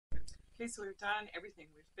Okay, so we've done everything.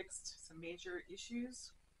 We've fixed some major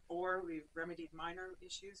issues, or we've remedied minor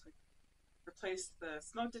issues. We've replaced the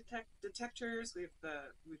smoke detectors.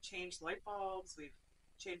 We've changed light bulbs. We've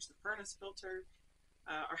changed the furnace filter.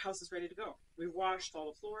 Our house is ready to go. We washed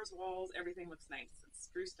all the floors, walls. Everything looks nice. It's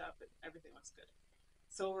spruced up, and everything looks good.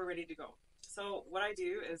 So we're ready to go. So what I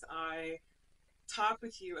do is I talk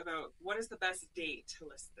with you about what is the best date to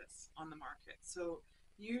list this on the market. So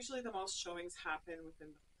usually the most showings happen within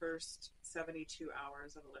the first 72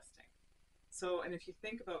 hours of a listing. So, and if you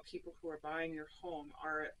think about people who are buying your home,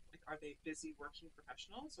 are they busy working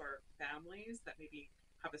professionals or families that maybe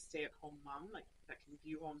have a stay-at-home mom, like that can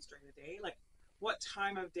view homes during the day? Like, what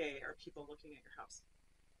time of day are people looking at your house?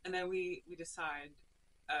 And then we decide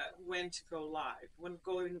when to go live. When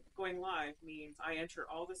going live means I enter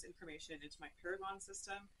all this information into my Paragon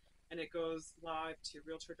system, and it goes live to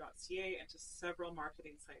Realtor.ca and to several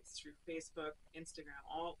marketing sites through Facebook, Instagram,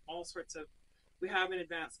 all sorts of. We have an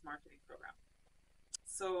advanced marketing program.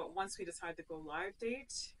 So once we decide the go live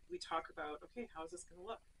date, we talk about, okay, how is this going to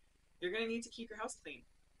look? You're going to need to keep your house clean.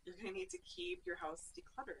 You're going to need to keep your house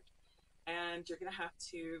decluttered, and you're going to have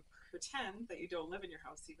to pretend that you don't live in your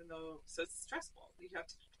house, even though so it's stressful. You have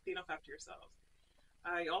to clean up after yourselves.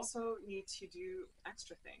 You also need to do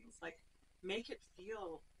extra things like make it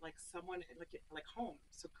feel like someone like home.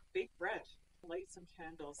 So bake bread, light some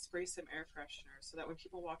candles, spray some air freshener, so that when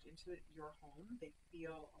people walk into your home, they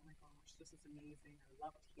feel, oh my gosh, this is amazing. I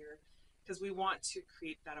love it here, because we want to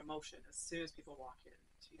create that emotion as soon as people walk in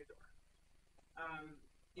to your door. um,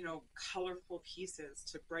 Colorful pieces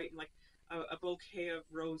to brighten, like a bouquet of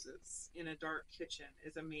roses in a dark kitchen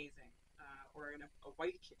is amazing, or in a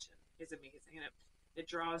white kitchen is amazing, and it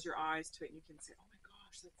draws your eyes to it, and you can say, "Oh my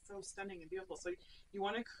gosh, that's so stunning and beautiful." So you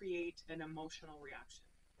want to create an emotional reaction,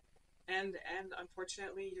 and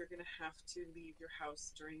unfortunately, you're going to have to leave your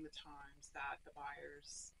house during the times that the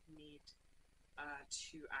buyers need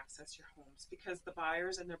to access your homes, because the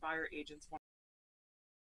buyers and their buyer agents want